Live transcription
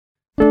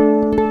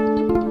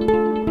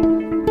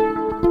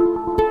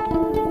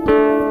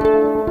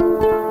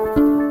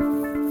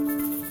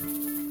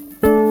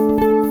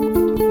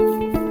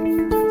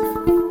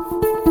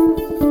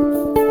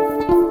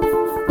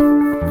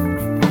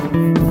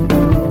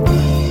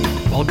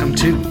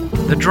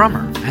The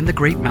Drummer and the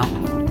Great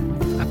Mountain,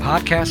 a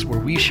podcast where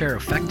we share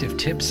effective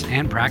tips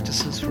and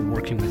practices for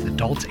working with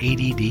adult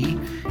ADD,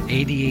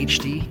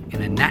 ADHD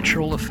in a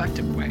natural,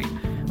 effective way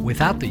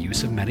without the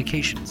use of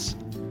medications.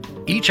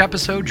 Each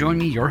episode, join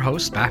me, your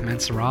host, Batman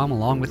Saram,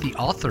 along with the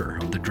author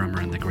of The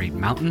Drummer and the Great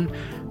Mountain,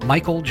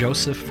 Michael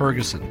Joseph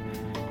Ferguson.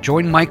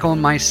 Join Michael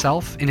and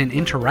myself in an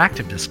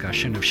interactive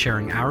discussion of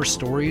sharing our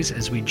stories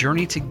as we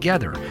journey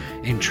together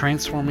in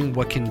transforming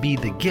what can be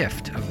the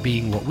gift of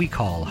being what we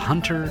call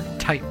hunter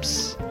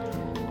types.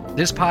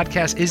 This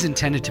podcast is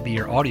intended to be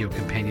your audio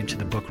companion to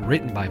the book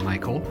written by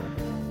Michael,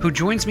 who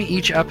joins me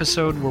each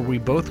episode where we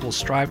both will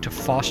strive to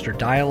foster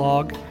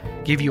dialogue,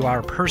 give you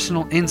our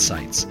personal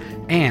insights,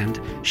 and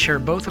share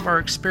both of our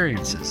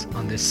experiences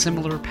on this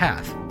similar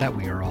path that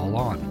we are all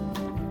on.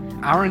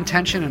 Our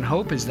intention and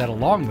hope is that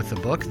along with the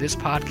book, this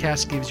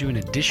podcast gives you an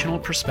additional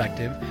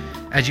perspective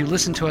as you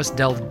listen to us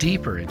delve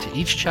deeper into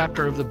each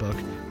chapter of the book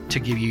to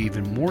give you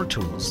even more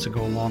tools to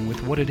go along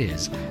with what it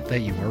is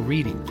that you are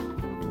reading.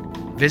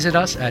 Visit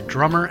us at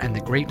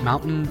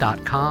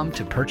drummerandthegreatmountain.com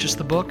to purchase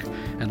the book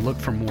and look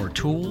for more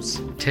tools,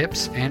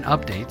 tips, and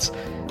updates,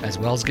 as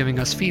well as giving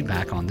us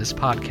feedback on this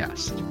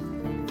podcast.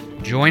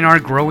 Join our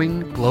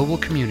growing global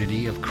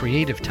community of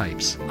creative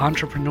types,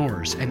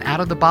 entrepreneurs, and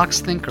out-of-the-box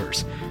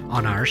thinkers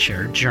on our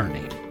shared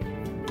journey.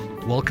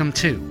 Welcome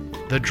to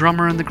The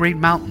Drummer and the Great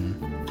Mountain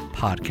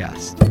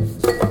podcast.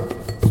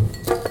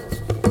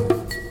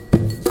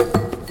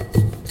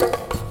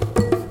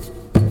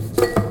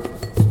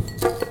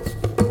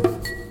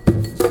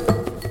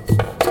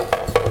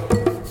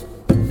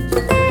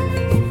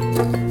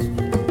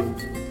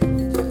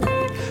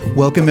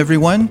 Welcome,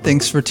 everyone.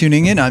 Thanks for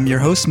tuning in. I'm your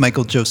host,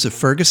 Michael Joseph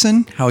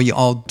Ferguson. How are you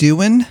all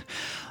doing?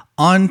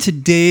 On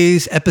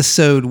today's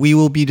episode, we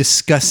will be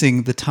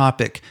discussing the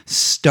topic,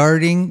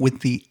 starting with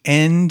the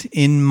end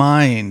in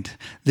mind.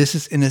 This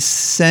is an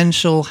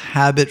essential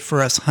habit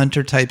for us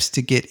hunter types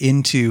to get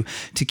into,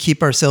 to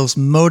keep ourselves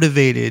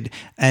motivated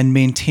and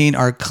maintain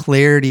our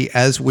clarity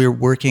as we're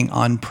working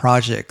on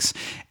projects.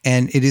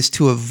 And it is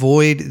to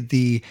avoid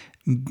the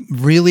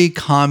really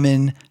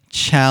common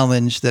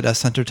challenge that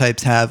us hunter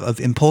types have of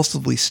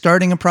impulsively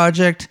starting a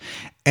project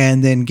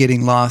and then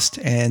getting lost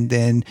and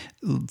then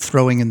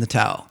throwing in the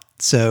towel.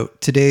 So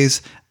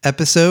today's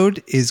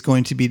episode is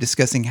going to be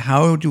discussing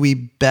how do we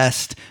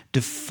best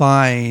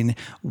define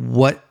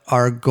what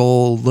our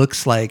goal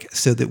looks like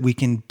so that we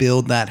can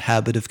build that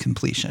habit of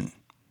completion.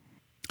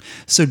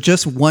 So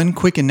just one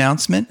quick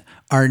announcement.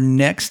 Our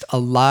next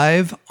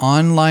Alive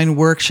online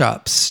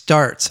workshop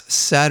starts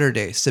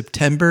Saturday,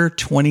 September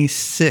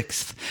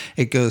 26th.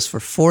 It goes for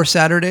 4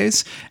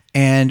 Saturdays,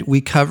 and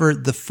we cover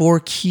the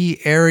 4 key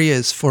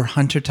areas for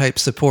hunter type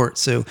support.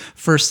 So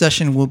first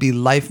session will be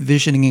life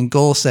visioning and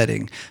goal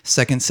setting.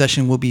 Second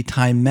session will be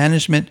time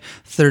management.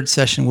 Third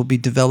session will be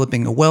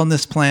developing a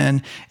wellness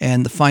plan.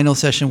 And the final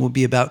session will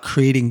be about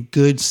creating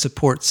good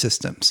support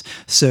systems.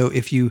 So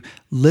if you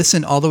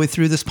listen all the way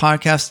through this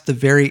podcast, at the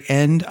very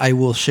end, I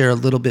will share a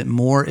little bit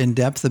more in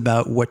depth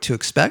about what to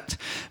expect.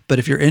 But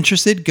if you're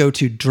interested, go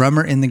to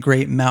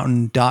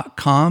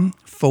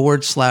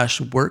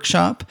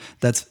drummerinthegreatmountain.com/workshop.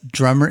 That's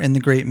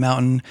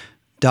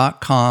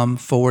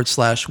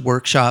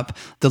drummerinthegreatmountain.com/workshop.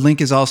 The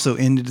link is also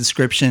in the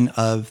description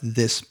of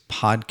this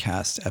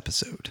podcast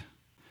episode.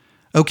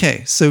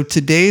 Okay, so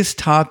today's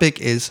topic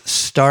is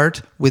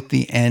start with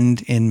the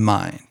end in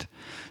mind.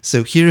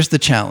 So here's the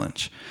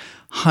challenge.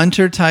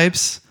 Hunter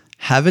types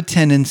have a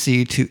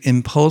tendency to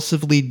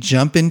impulsively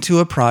jump into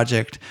a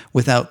project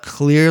without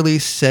clearly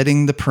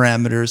setting the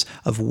parameters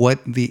of what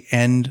the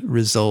end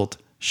result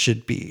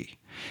should be.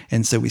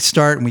 And so we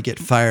start and we get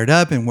fired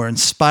up and we're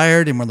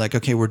inspired and we're like,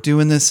 okay, we're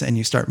doing this. And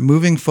you start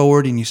moving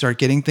forward and you start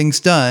getting things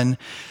done.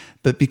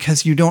 But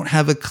because you don't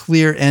have a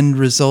clear end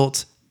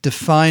result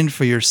defined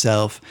for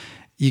yourself,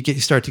 you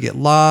start to get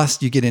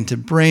lost, you get into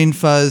brain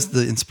fuzz,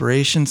 the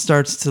inspiration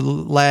starts to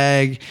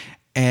lag,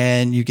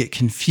 and you get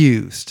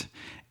confused.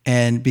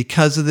 And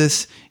because of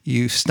this,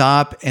 you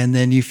stop and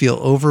then you feel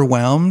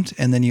overwhelmed.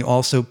 And then you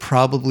also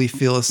probably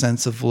feel a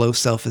sense of low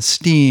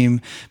self-esteem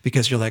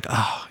because you're like,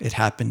 oh, it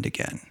happened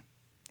again.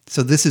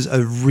 So this is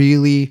a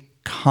really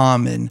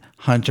common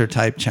hunter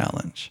type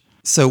challenge.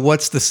 So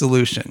what's the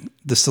solution?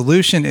 The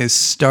solution is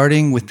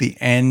starting with the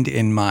end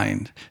in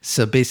mind.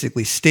 So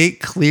basically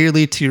state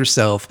clearly to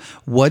yourself,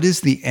 what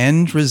is the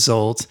end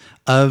result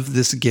of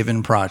this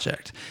given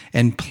project,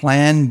 and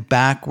plan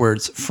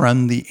backwards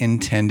from the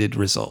intended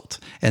result.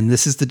 And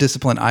this is the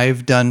discipline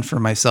I've done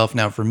for myself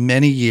now for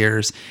many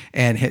years,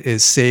 and it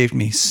has saved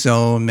me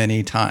so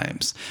many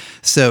times.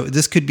 So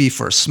this could be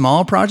for a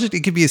small project. It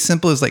could be as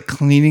simple as like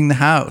cleaning the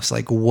house.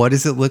 Like, what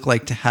does it look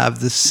like to have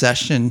this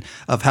session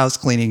of house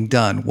cleaning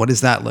done? What does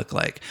that look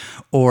like?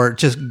 Or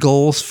just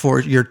goals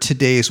for your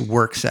today's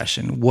work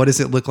session. What does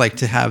it look like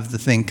to have the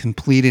thing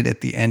completed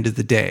at the end of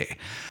the day?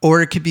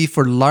 Or it could be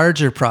for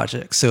larger projects.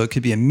 So it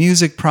could be a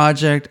music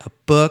project, a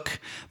book,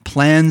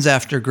 plans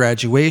after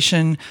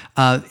graduation.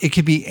 It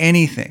could be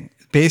anything.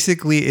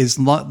 basically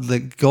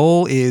the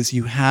goal is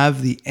you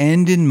have the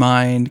end in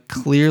mind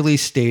clearly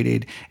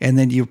stated, and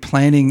then your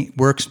planning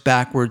works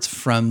backwards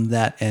from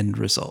that end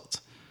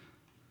result.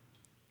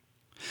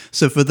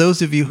 So for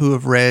those of you who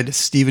have read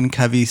Stephen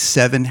Covey's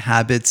 7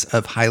 Habits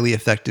of Highly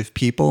Effective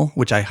People,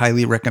 which I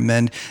highly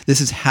recommend, this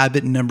is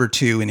habit number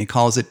 2, and he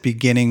calls it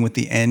beginning with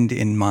the end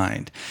in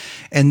mind.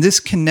 And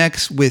this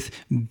connects with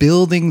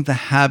building the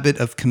habit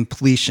of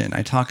completion.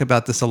 I talk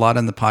about this a lot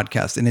on the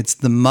podcast, and it's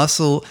the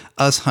muscle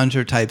us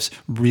hunter types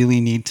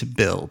really need to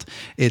build.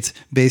 It's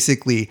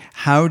basically,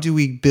 how do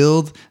we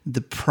build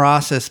the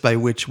process by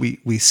which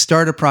we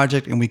start a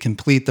project and we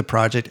complete the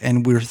project,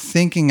 and we're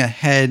thinking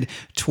ahead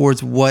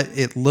towards what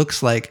it looks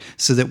like,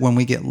 so that when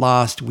we get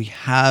lost, we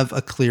have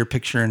a clear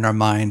picture in our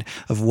mind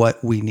of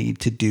what we need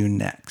to do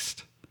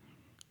next.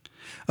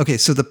 Okay,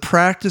 so the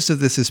practice of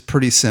this is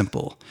pretty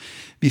simple.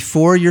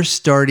 Before you're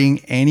starting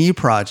any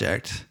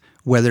project,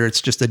 whether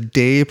it's just a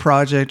day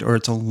project or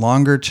it's a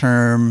longer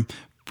term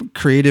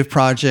creative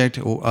project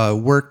or a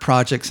work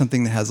project,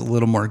 something that has a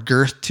little more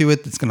girth to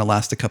it that's going to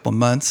last a couple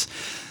months,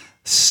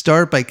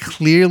 start by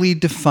clearly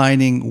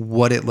defining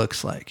what it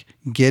looks like.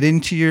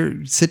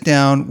 Sit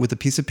down with a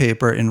piece of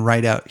paper and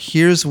write out,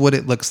 here's what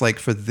it looks like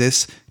for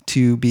this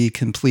to be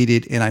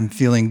completed, and I'm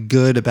feeling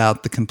good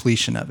about the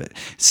completion of it.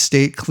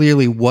 State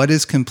clearly, what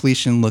does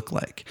completion look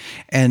like?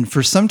 And for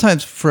us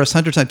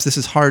hunter types, this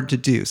is hard to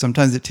do.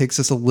 Sometimes it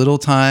takes us a little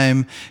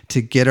time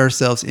to get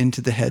ourselves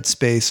into the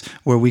headspace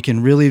where we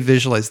can really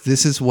visualize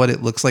this is what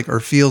it looks like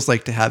or feels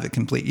like to have it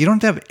complete. You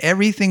don't have to have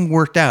everything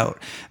worked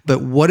out,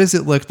 but what does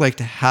it look like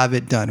to have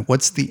it done?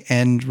 What's the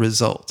end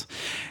result?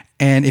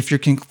 And if you're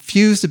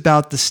confused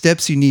about the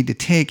steps you need to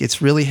take,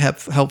 it's really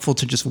helpful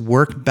to just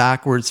work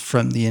backwards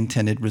from the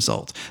intended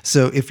result.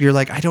 So if you're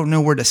like, I don't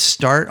know where to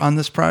start on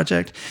this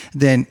project,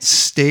 then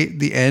state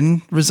the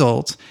end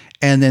result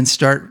and then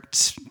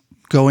start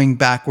going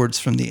backwards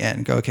from the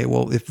end. Go, okay,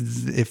 well, if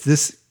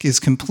this is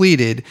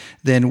completed,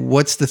 then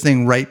what's the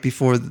thing right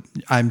before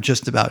I'm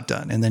just about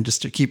done? And then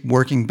just to keep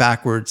working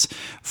backwards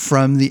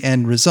from the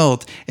end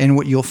result. And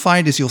what you'll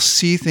find is you'll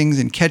see things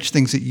and catch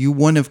things that you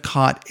wouldn't have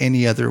caught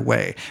any other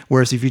way.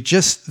 Whereas if you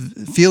just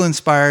feel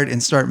inspired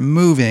and start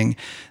moving,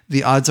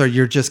 the odds are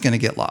you're just going to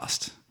get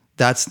lost.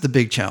 That's the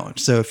big challenge.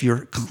 So if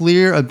you're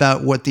clear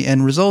about what the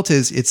end result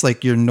is, it's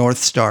like your North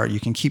Star. You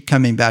can keep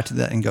coming back to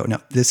that and go, no,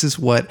 this is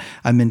what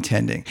I'm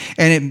intending.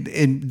 And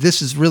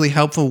this is really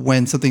helpful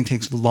when something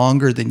takes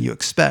longer than you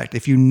expect.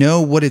 If you know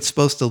what it's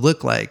supposed to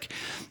look like,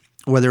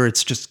 whether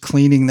it's just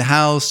cleaning the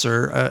house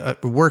or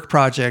a work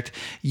project,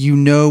 you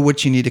know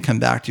what you need to come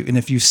back to. And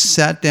if you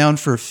sat down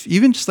for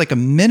even just like a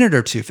minute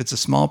or two, if it's a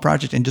small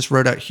project, and just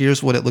wrote out,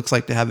 here's what it looks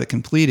like to have it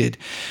completed,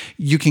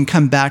 you can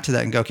come back to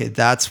that and go, okay,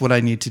 that's what I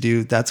need to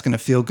do. That's going to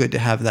feel good to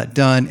have that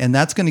done. And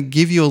that's going to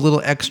give you a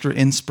little extra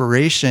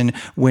inspiration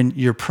when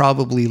you're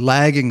probably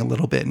lagging a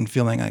little bit and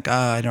feeling like,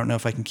 I don't know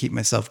if I can keep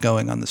myself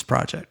going on this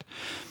project.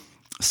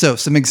 So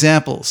some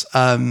examples.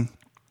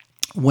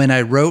 When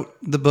I wrote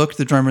the book,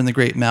 The Drummer in the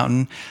Great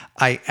Mountain,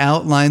 I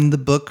outlined the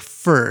book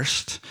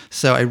first.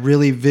 So I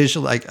really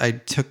I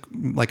took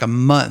like a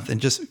month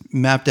and just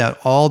mapped out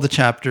all the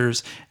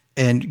chapters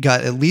and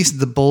got at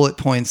least the bullet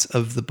points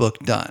of the book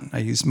done. I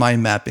used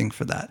mind mapping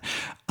for that.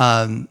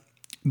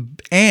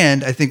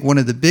 And I think one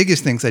of the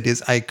biggest things I did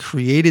is I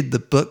created the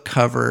book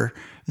cover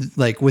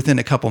like within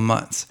a couple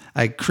months.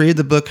 I created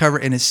the book cover,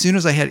 and as soon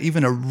as I had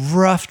even a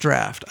rough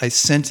draft, I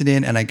sent it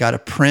in and I got a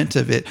print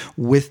of it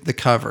with the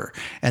cover.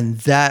 And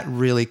that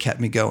really kept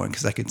me going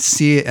because I could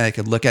see it and I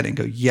could look at it and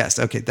go, yes,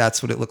 okay,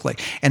 that's what it looked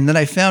like. And then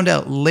I found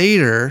out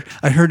later,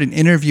 I heard an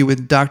interview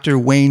with Dr.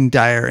 Wayne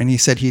Dyer, and he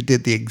said he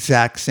did the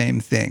exact same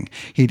thing.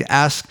 He'd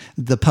asked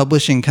the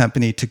publishing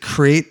company to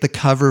create the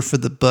cover for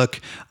the book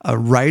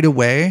right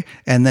away,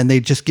 and then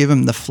they'd just give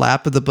him the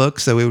flap of the book,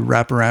 so it would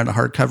wrap around a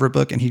hardcover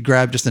book, and he'd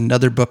grab just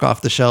another book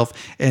off the shelf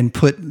and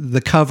put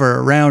the cover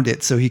around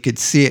it so he could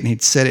see it, and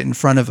he'd set it in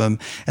front of him.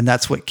 And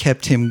that's what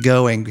kept him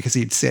going, because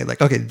he'd say like,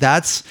 okay,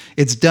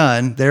 it's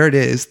done. There it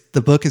is.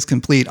 The book is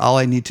complete. All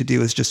I need to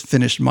do is just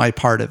finish my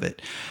part of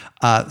it.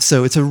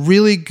 So it's a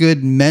really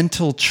good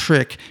mental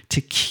trick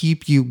to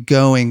keep you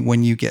going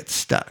when you get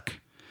stuck.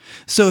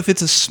 So if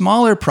it's a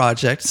smaller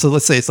project, so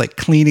let's say it's like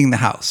cleaning the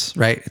house,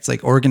 right? It's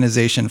like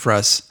organization for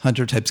us.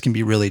 Hunter types can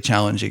be really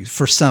challenging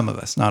for some of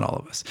us, not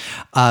all of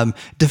us.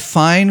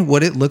 Define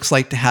what it looks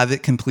like to have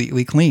it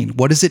completely clean.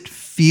 What does it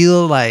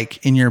feel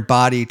like in your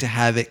body to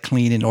have it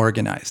clean and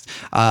organized?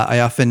 I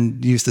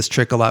often use this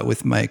trick a lot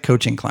with my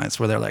coaching clients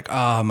where they're like,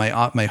 oh,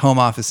 my home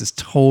office is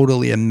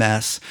totally a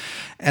mess.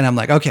 And I'm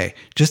like, okay,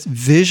 just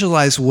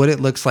visualize what it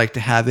looks like to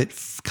have it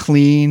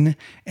clean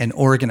and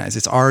organized.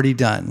 It's already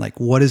done. Like,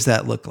 what does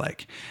that look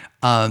like?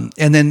 And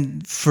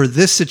then for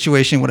this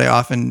situation, what I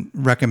often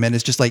recommend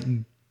is just like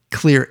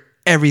clear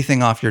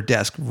everything off your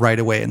desk right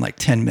away in like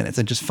 10 minutes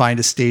and just find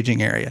a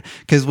staging area.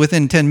 Because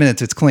within 10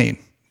 minutes, it's clean.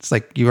 It's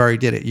like you already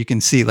did it. You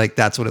can see like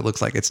that's what it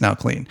looks like. It's now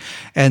clean.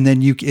 And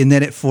then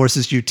it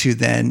forces you to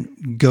then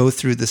go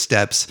through the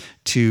steps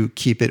to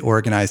keep it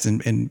organized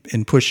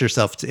and push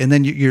yourself to, and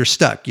then you're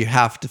stuck. You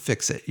have to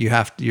fix it.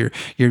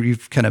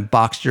 You've kind of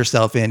boxed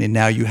yourself in, and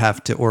now you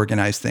have to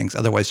organize things.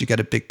 Otherwise you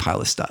get a big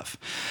pile of stuff.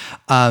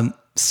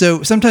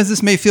 So sometimes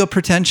this may feel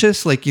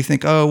pretentious, like you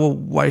think, oh, well,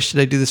 why should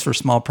I do this for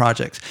small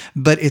projects?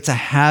 But it's a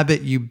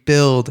habit you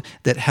build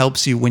that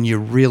helps you when you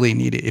really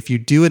need it. If you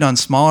do it on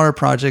smaller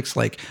projects,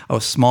 like a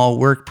small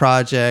work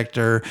project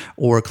or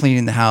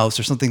cleaning the house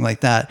or something like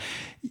that,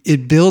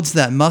 it builds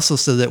that muscle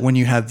so that when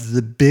you have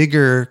the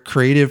bigger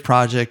creative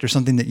project or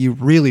something that you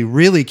really,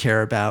 really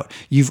care about,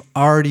 you've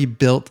already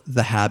built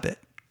the habit.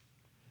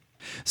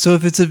 So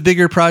if it's a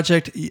bigger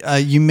project,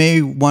 you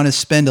may want to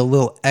spend a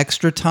little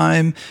extra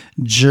time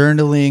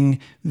journaling,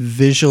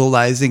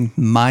 visualizing,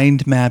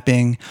 mind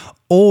mapping,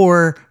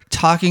 or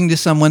talking to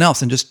someone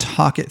else and just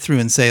talk it through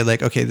and say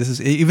like, okay, this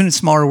is even in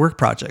smaller work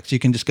projects. You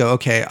can just go,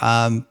 okay,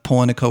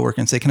 pull in a coworker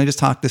and say, can I just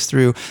talk this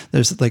through?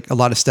 There's like a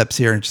lot of steps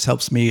here and it just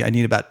helps me. I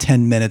need about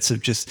 10 minutes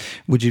of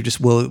would you just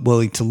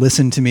willing to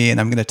listen to me?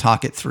 And I'm going to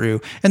talk it through.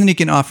 And then you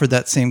can offer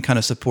that same kind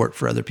of support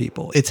for other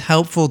people. It's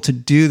helpful to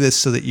do this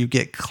so that you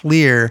get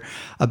clear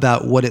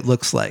about what it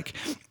looks like.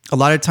 A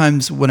lot of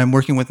times when I'm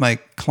working with my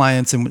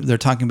clients and they're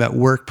talking about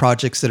work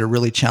projects that are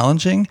really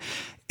challenging,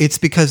 it's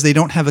because they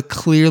don't have a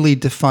clearly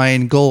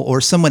defined goal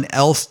or someone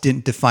else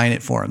didn't define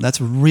it for them.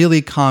 That's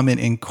really common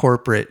in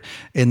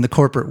the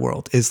corporate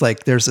world, is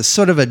like there's a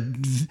sort of a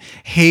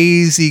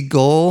hazy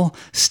goal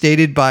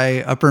stated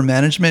by upper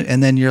management.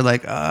 And then you're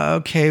like,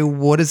 okay,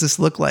 what does this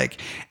look like?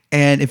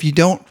 And if you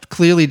don't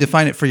clearly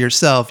define it for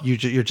yourself,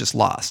 you're just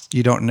lost.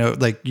 You don't know,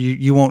 like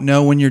you won't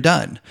know when you're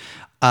done.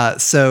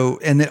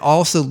 And it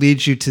also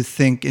leads you to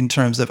think in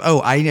terms of, oh,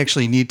 I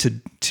actually need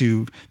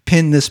to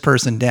pin this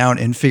person down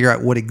and figure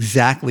out what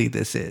exactly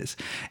this is.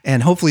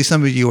 And hopefully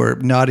some of you are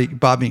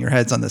bobbing your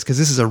heads on this because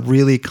this is a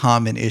really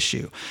common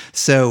issue.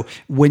 So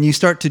when you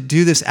start to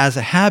do this as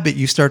a habit,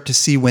 you start to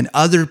see when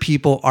other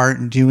people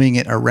aren't doing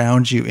it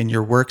around you in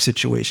your work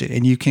situation,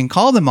 and you can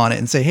call them on it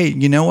and say, hey,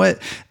 you know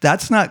what?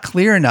 That's not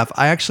clear enough.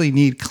 I actually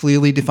need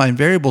clearly defined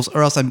variables,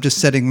 or else I'm just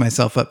setting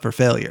myself up for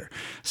failure.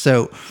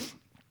 So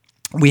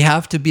we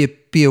have to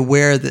be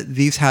aware that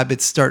these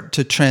habits start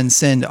to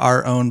transcend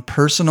our own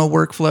personal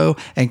workflow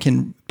and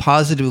can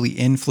positively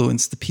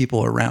influence the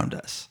people around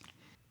us.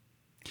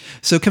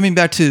 So coming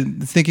back to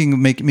thinking of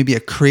maybe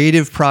a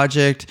creative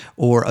project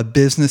or a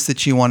business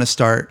that you want to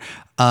start,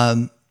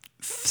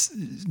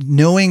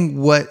 knowing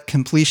what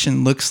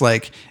completion looks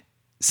like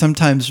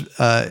sometimes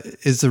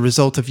is the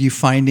result of you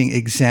finding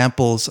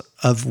examples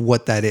of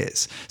what that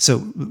is.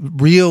 So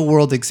real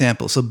world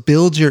examples. So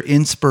build your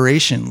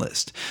inspiration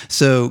list.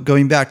 So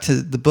going back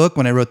to the book,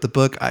 when I wrote the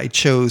book, I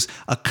chose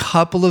a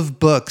couple of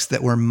books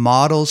that were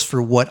models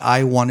for what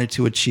I wanted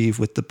to achieve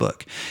with the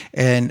book.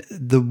 And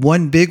the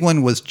one big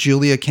one was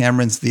Julia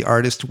Cameron's The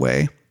Artist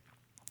Way.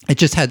 It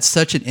just had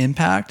such an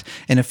impact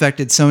and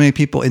affected so many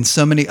people, and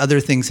so many other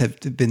things have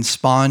been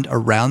spawned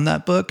around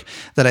that book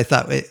that I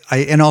thought,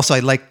 and also I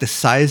liked the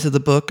size of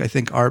the book. I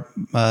think our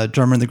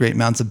Drummer in the Great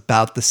Mountain's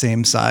about the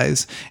same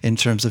size in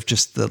terms of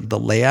just the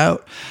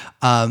layout.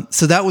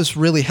 So that was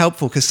really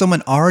helpful because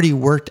someone already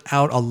worked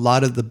out a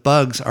lot of the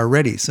bugs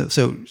already.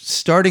 So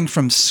starting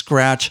from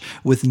scratch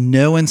with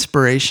no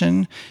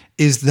inspiration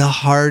is the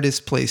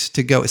hardest place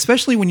to go,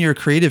 especially when you're a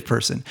creative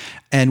person.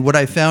 And what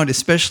I found,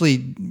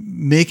 especially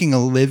making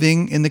a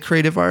living in the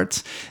creative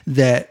arts,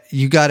 that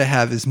you got to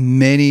have as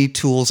many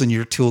tools in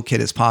your toolkit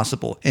as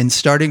possible. And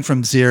starting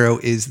from zero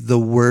is the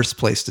worst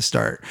place to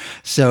start.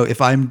 So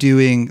if I'm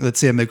doing, let's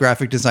say I'm a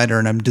graphic designer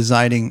and I'm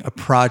designing a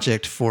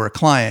project for a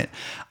client,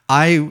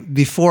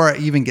 before I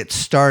even get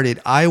started,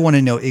 I want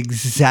to know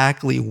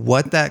exactly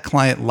what that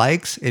client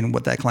likes and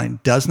what that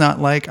client does not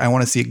like. I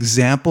want to see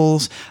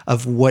examples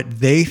of what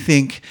they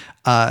think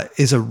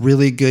is a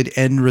really good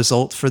end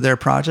result for their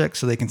project,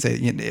 so they can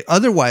say,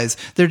 otherwise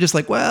they're just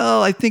like,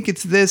 well, I think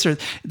it's this, or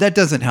that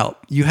doesn't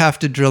help. You have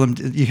to drill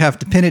them. You have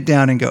to pin it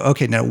down and go,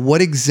 okay, now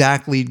what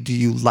exactly do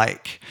you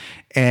like?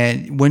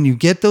 And when you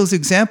get those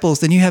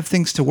examples, then you have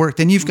things to work.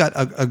 Then you've got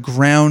a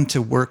ground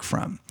to work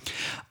from.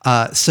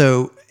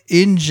 So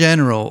in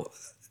general,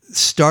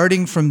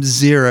 starting from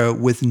zero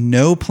with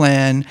no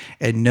plan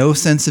and no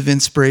sense of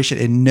inspiration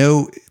and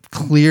no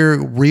clear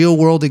real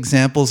world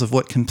examples of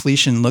what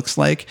completion looks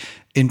like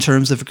in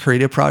terms of a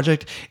creative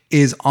project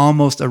is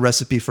almost a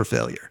recipe for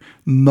failure.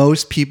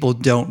 Most people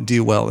don't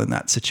do well in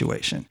that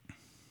situation.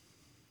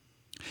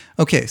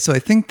 Okay, so I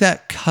think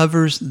that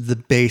covers the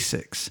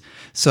basics.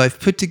 So I've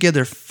put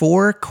together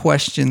 4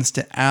 questions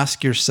to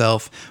ask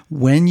yourself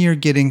when you're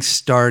getting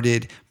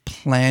started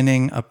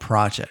planning a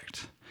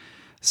project.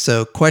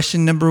 So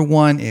question number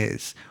 1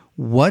 is,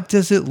 what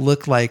does it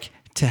look like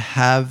to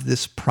have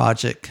this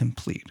project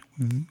complete?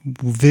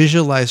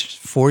 Visualize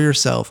for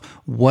yourself,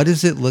 what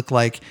does it look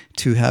like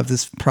to have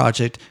this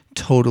project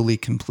totally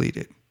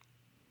completed?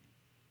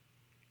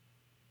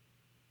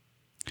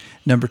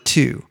 Number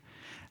 2,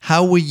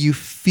 how will you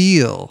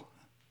feel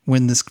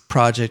when this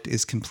project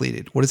is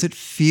completed? What does it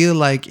feel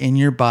like in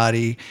your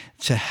body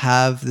to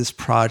have this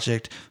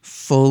project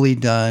fully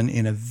done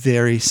in a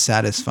very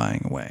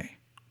satisfying way?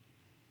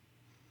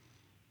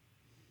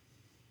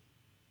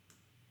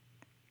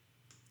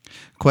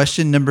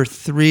 Question number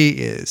 3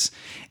 is,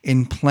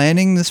 in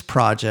planning this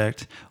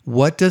project,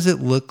 what does it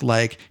look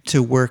like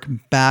to work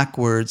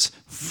backwards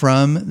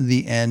from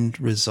the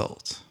end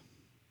result?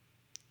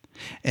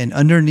 And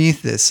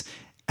underneath this,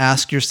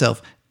 ask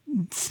yourself,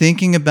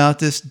 thinking about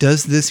this,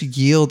 does this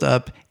yield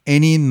up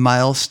any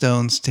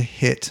milestones to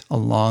hit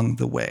along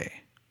the way?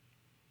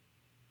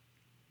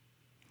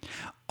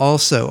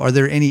 Also, are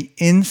there any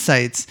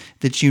insights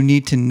that you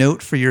need to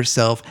note for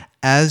yourself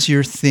as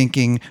you're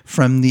thinking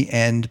from the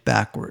end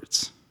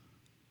backwards?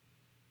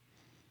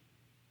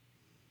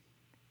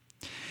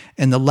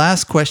 And the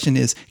last question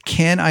is,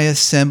 can I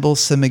assemble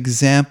some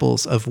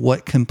examples of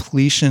what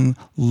completion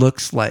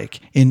looks like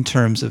in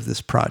terms of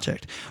this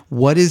project?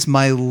 What is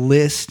my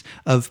list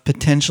of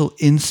potential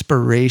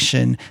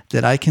inspiration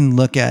that I can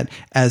look at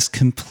as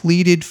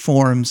completed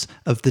forms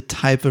of the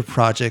type of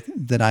project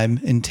that I'm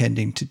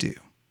intending to do?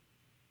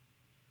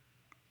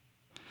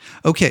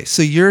 Okay,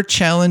 so your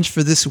challenge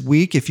for this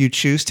week, if you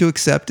choose to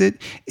accept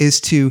it, is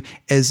to,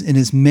 in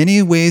as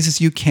many ways as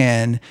you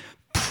can,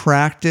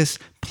 practice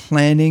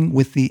planning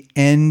with the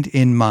end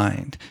in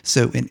mind.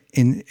 So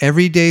in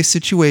everyday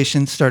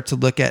situations, start to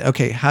look at,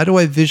 okay, how do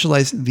I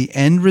visualize the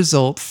end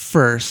result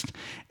first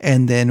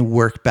and then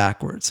work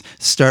backwards?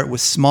 Start with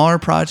smaller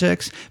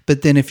projects,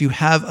 but then if you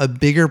have a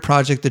bigger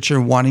project that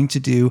you're wanting to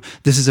do,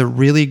 this is a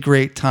really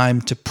great time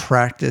to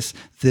practice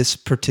this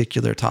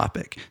particular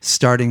topic,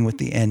 starting with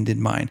the end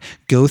in mind.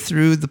 Go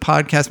through the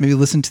podcast, maybe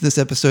listen to this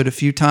episode a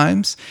few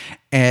times,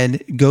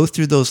 and go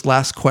through those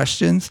last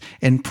questions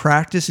and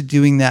practice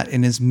doing that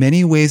in as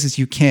many ways as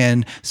you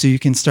can so you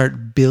can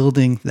start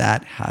building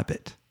that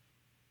habit.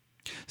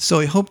 So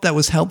I hope that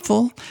was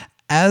helpful.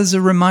 As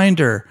a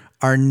reminder,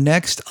 our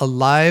next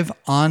Alive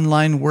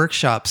online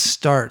workshop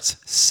starts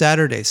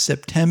Saturday,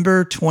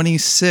 September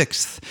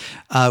 26th.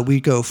 We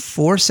go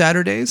 4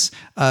 Saturdays,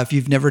 if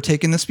you've never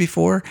taken this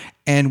before,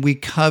 and we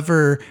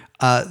cover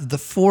the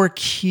 4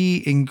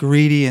 key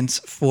ingredients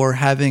for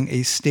having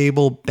a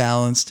stable,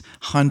 balanced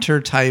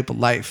hunter-type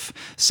life.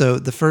 So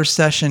the first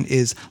session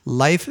is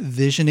life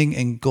visioning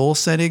and goal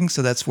setting.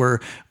 So that's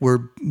where we're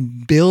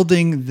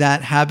building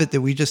that habit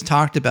that we just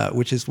talked about,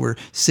 which is we're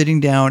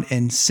sitting down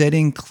and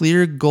setting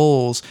clear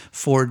goals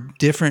for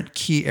different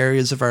key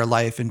areas of our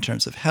life in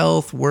terms of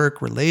health,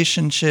 work,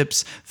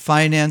 relationships,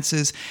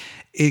 finances.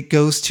 It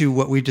goes to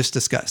what we just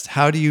discussed.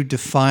 How do you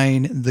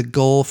define the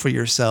goal for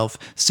yourself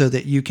so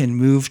that you can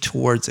move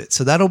towards it?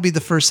 So that'll be the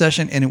first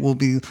session, and it will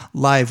be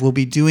live. We'll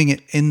be doing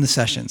it in the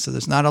session. So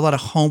there's not a lot of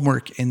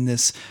homework in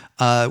this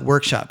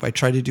workshop. I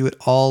try to do it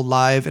all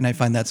live, and I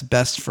find that's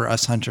best for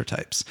us hunter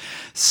types.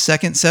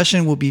 Second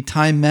session will be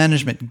time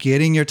management,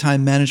 getting your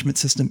time management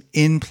system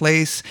in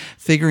place,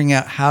 figuring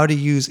out how to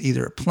use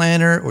either a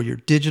planner or your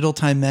digital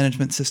time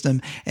management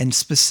system, and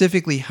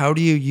specifically, how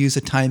do you use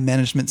a time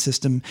management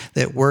system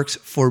that works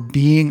for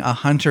being a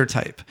hunter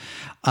type.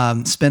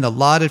 Spend a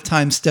lot of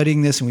time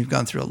studying this, and we've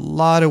gone through a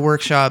lot of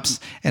workshops.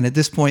 And at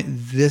this point,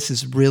 this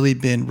has really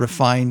been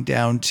refined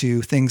down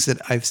to things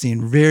that I've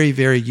seen very,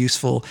 very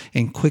useful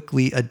and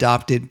quickly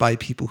adopted by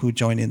people who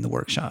join in the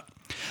workshop.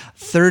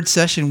 Third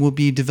session will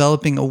be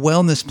developing a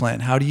wellness plan.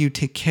 How do you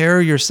take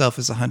care of yourself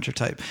as a hunter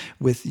type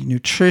with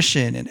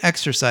nutrition and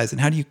exercise, and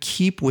how do you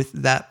keep with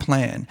that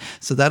plan?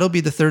 So that'll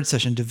be the third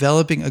session,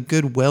 developing a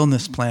good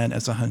wellness plan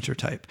as a hunter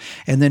type.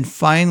 And then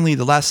finally,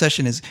 the last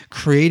session is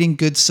creating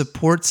good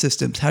support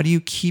systems. How do you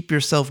keep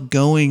yourself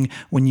going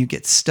when you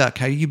get stuck?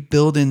 How do you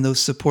build in those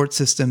support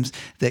systems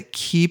that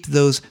keep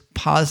those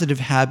positive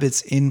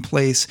habits in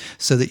place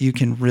so that you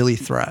can really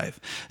thrive?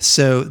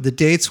 So the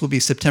dates will be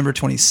September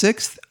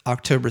 26th,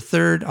 October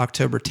 3rd,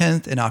 October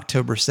 10th, and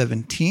October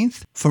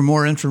 17th. For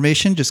more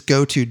information, just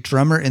go to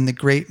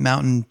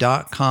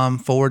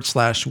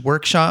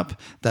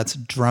drummerinthegreatmountain.com/workshop. That's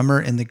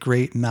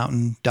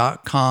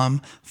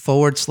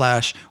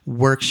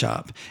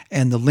drummerinthegreatmountain.com/workshop.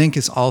 And the link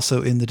is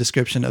also in the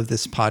description of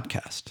this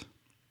podcast.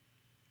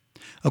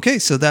 Okay,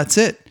 so that's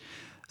it.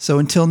 So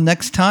until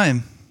next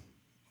time,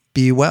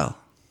 be well.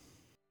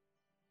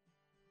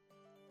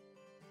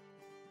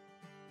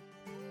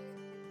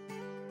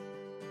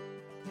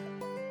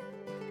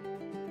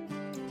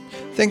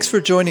 Thanks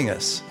for joining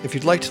us. If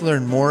you'd like to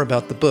learn more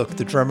about the book,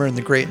 The Drummer in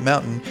the Great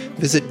Mountain,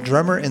 visit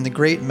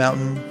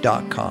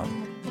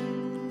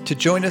drummerinthegreatmountain.com. To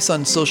join us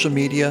on social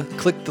media,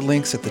 click the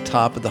links at the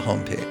top of the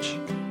homepage.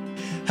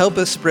 Help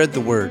us spread the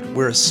word.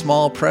 We're a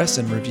small press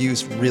and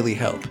reviews really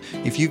help.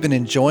 If you've been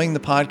enjoying the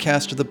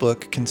podcast or the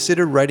book,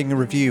 consider writing a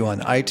review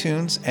on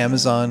iTunes,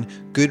 Amazon,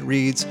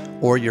 Goodreads,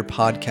 or your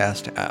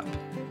podcast app.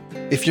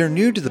 If you're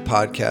new to the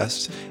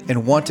podcast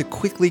and want to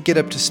quickly get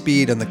up to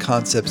speed on the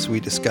concepts we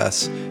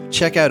discuss,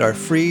 check out our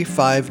free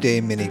 5-day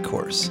mini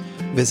course.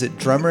 Visit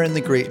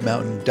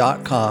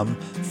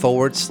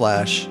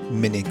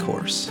drummerinthegreatmountain.com/mini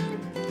course.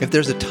 If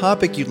there's a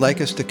topic you'd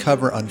like us to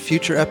cover on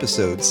future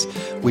episodes,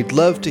 we'd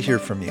love to hear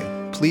from you.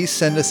 please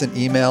send us an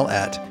email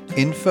at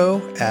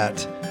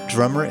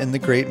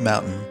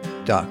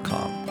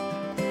info@drummerinthegreatmountain.com.